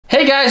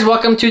guys,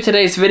 welcome to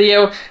today's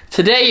video.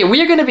 Today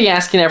we are going to be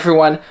asking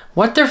everyone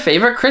what their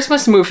favorite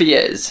Christmas movie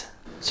is.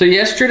 So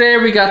yesterday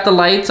we got the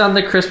lights on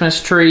the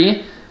Christmas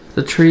tree.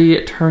 The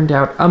tree turned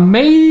out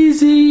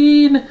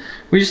amazing.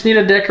 We just need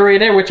to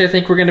decorate it, which I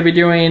think we're going to be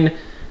doing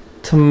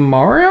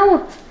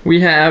tomorrow. We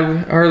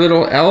have our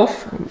little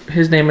elf.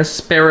 His name is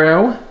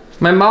Sparrow.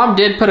 My mom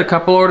did put a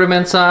couple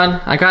ornaments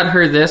on. I got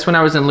her this when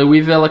I was in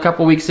Louisville a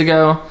couple weeks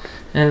ago.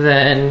 And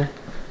then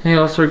I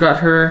also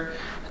got her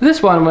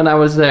this one when I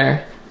was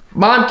there.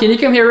 Mom, can you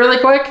come here really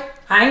quick?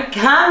 I'm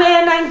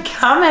coming.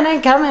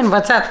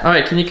 What's up? All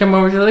right, can you come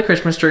over to the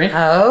Christmas tree?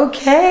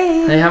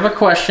 Okay. I have a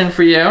question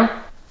for you.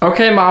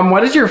 Okay, Mom,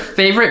 what is your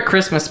favorite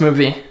Christmas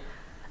movie?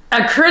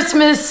 A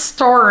Christmas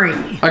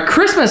Story. A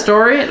Christmas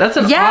Story? That's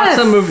an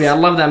awesome movie. I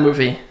love that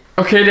movie.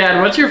 Okay,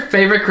 Dad, what's your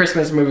favorite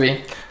Christmas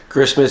movie?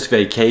 Christmas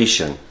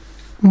Vacation.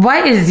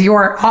 What is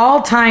your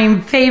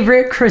all-time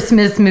favorite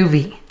Christmas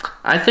movie?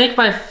 I think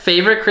my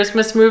favorite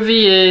Christmas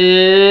movie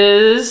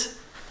is...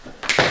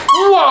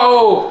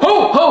 Whoa!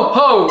 Ho, ho,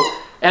 ho!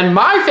 And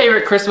my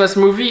favorite Christmas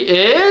movie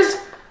is...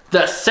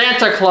 The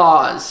Santa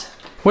Claus.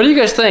 What do you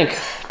guys think?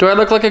 Do I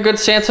look like a good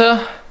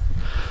Santa?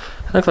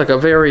 I look like a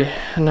very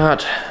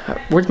not...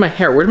 Where's my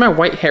hair? Where's my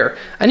white hair?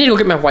 I need to look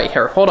at my white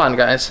hair. Hold on,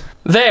 guys.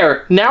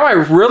 There! Now I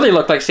really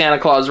look like Santa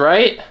Claus,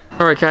 right?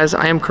 Alright guys,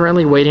 I am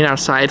currently waiting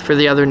outside for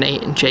the other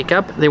Nate and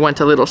Jacob. They went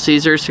to Little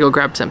Caesars to go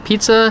grab some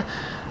pizza.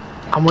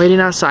 I'm waiting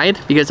outside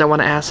because I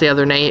want to ask the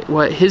other Nate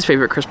what his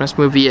favorite Christmas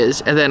movie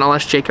is, and then I'll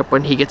ask Jacob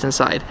when he gets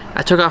inside.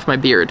 I took off my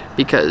beard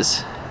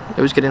because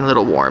it was getting a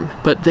little warm,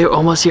 but they're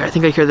almost here. I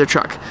think I hear their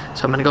truck,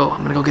 so I'm gonna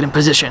go get in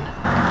position.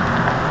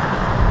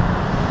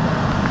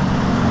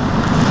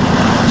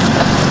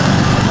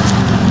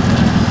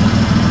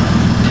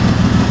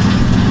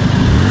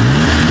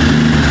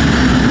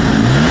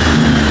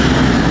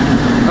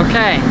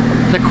 Okay,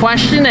 the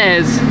question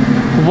is,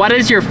 what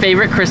is your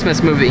favorite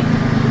Christmas movie?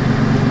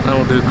 I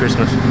don't do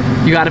Christmas.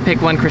 You gotta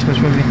pick one Christmas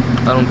movie.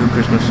 I don't do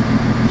Christmas.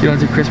 You don't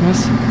do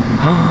Christmas?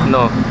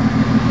 No.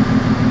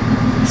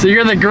 So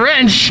you're the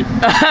Grinch.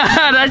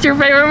 That's your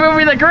favorite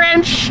movie, the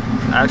Grinch.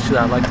 Actually,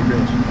 I like the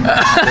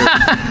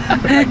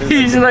Grinch.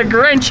 He's the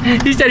Grinch.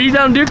 He said he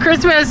don't do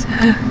Christmas,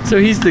 so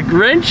he's the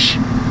Grinch.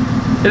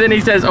 And then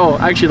he says, oh,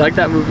 I actually like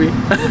that movie.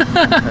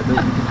 I do.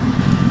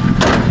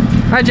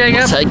 Hi, Jacob.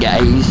 What's up,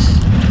 guys?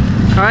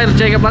 All right,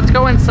 Jacob, let's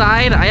go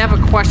inside. I have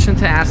a question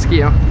to ask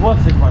you.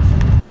 What's the question?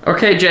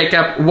 Okay,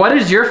 Jacob, what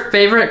is your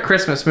favorite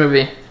Christmas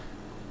movie?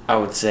 I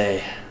would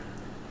say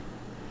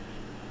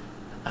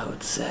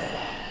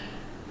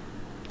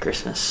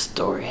Christmas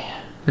Story.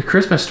 The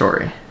Christmas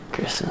Story.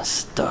 Christmas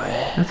Story.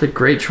 That's a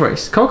great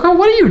choice. Coco,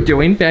 what are you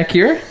doing back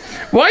here?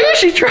 Why is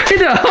she trying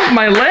to hump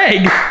my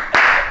leg?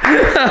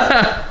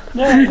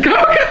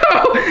 Coco!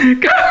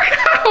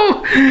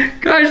 Coco!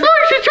 Guys, look,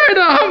 she's trying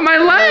to hump my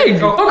leg.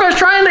 Coco's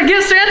trying to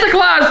get Santa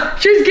Claus.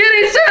 She's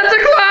getting Santa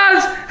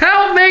Claus.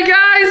 Help me,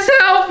 guys,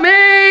 help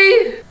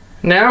me.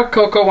 Now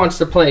Coco wants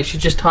to play. She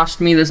just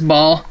tossed me this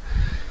ball.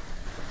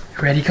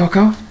 Ready,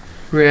 Coco?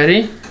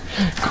 Ready?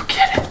 Go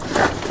get it.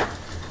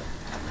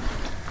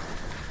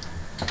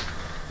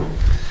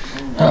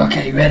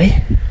 Okay,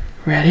 ready?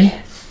 Ready?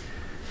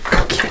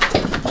 Go get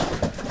it.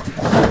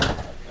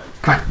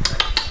 Come on.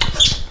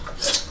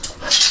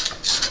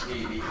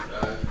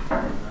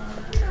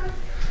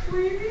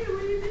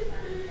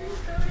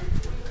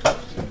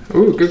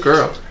 Ooh, good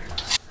girl.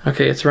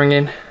 Okay, it's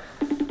ringing.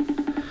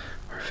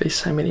 We're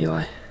FaceTiming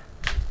Eli.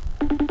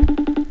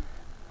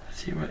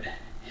 Let's see what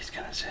he's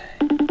gonna say.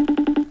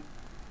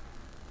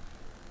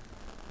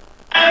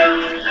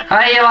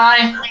 Hi, Eli.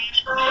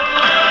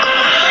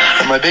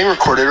 Am I being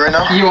recorded right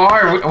now? You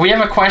are. We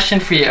have a question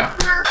for you.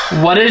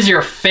 What is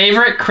your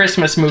favorite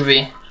Christmas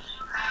movie?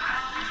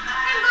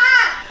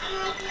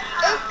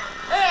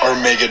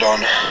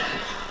 Armageddon.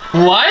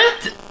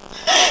 What?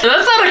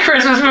 That's not a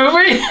Christmas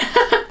movie.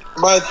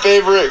 My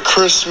favorite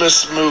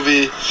Christmas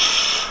movie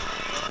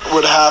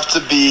would have to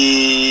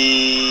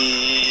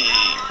be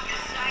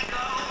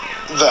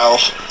The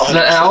Elf. 100%.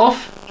 The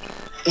Elf?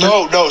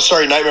 No,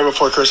 sorry, Nightmare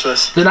Before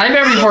Christmas. The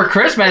Nightmare Before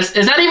Christmas?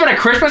 Is that even a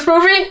Christmas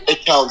movie?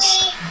 It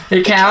counts.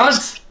 It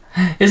counts?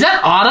 Is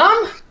that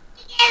Autumn?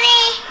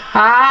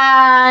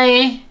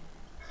 Hi.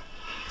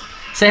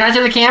 Say hi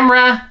to the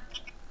camera.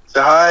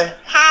 Say hi.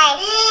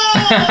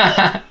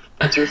 Hi.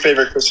 What's your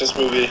favorite Christmas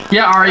movie?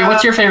 Yeah, Ari,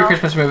 what's your favorite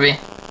Christmas movie?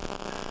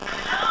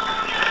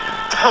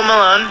 Home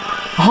Alone.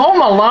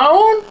 Home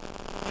Alone?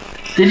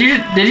 Did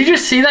you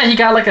just see that he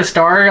got like a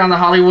star on the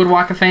Hollywood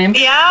Walk of Fame?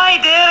 Yeah, I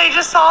did. I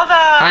just saw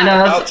that. I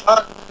know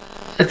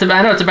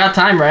I know it's about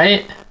time,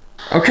 right?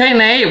 Okay,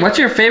 Nate, what's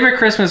your favorite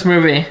Christmas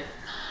movie?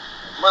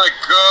 I'm gonna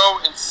go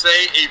and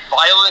say A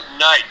Violent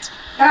Night.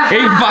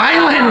 A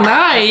Violent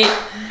Night?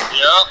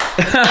 Yep.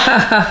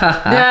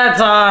 That's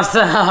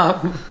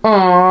awesome.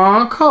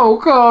 Aw,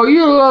 Coco,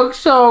 you look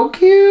so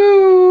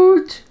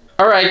cute.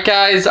 Alright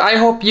guys, I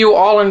hope you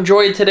all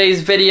enjoyed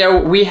today's video.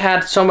 We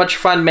had so much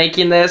fun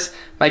making this.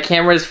 My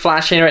camera is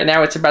flashing right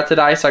now. It's about to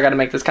die, so I gotta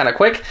make this kind of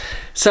quick.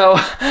 So,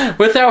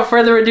 without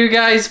further ado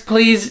guys,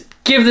 please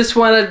give this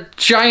one a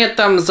giant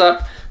thumbs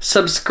up.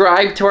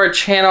 Subscribe to our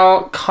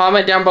channel.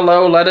 Comment down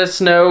below. Let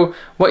us know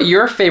what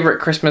your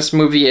favorite Christmas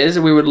movie is.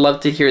 We would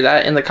love to hear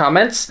that in the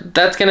comments.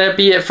 That's gonna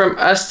be it from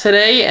us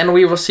today, and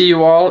we will see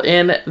you all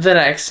in the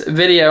next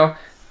video.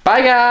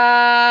 Bye,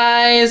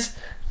 guys.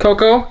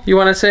 Coco, you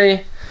wanna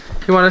say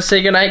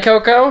goodnight,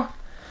 Coco?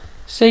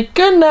 Say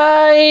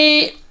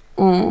goodnight.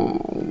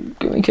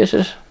 Give me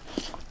kisses.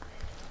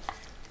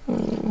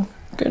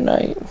 Good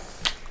night.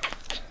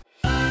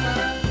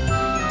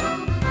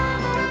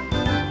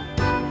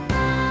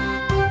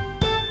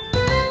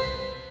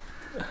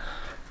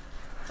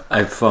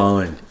 I've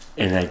fallen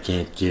and I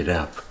can't get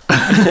up.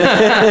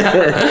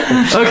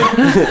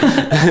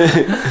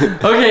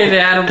 Okay,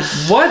 Dad,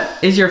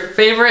 what is your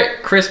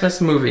favorite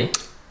Christmas movie?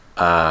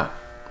 A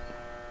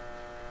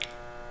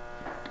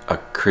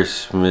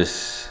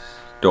Christmas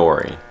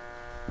Story.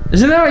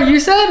 Isn't that what you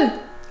said?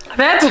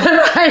 That's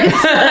what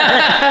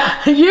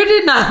I said. You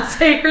did not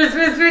say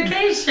Christmas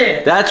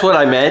Vacation. That's what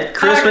I meant.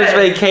 Christmas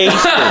Vacation.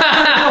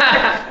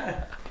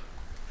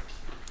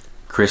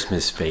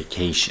 Christmas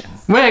Vacation.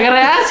 Wait, I gotta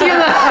ask you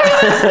that.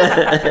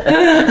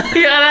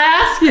 I gotta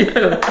ask you.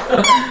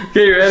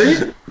 Okay, you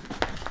ready?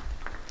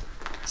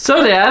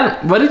 So,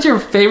 Dad, what is your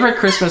favorite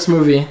Christmas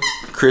movie?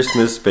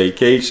 Christmas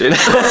Vacation. Take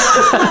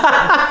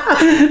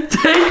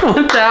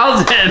 1,000.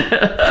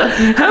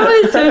 How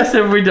many takes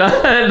have we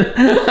done?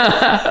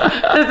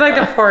 It's like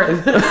the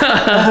fourth.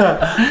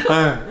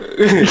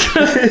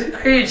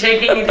 Are you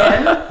taking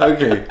again?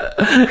 Okay.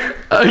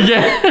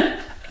 Again?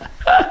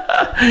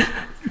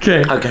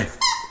 Okay. Okay.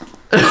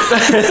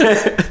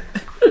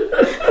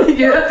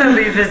 You have to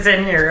leave this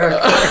in here.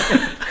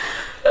 Okay.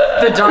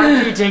 The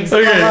donkey takes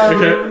Okay.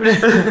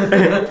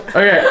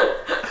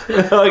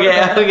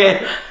 Okay.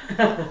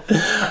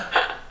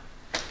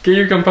 Get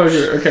your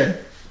composure. Okay.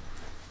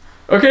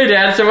 Okay,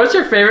 Dad, so what's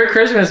your favorite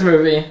Christmas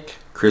movie?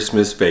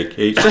 Christmas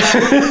Vacation.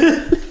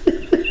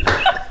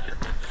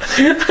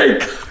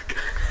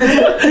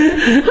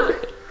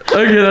 Okay,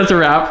 that's a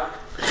wrap.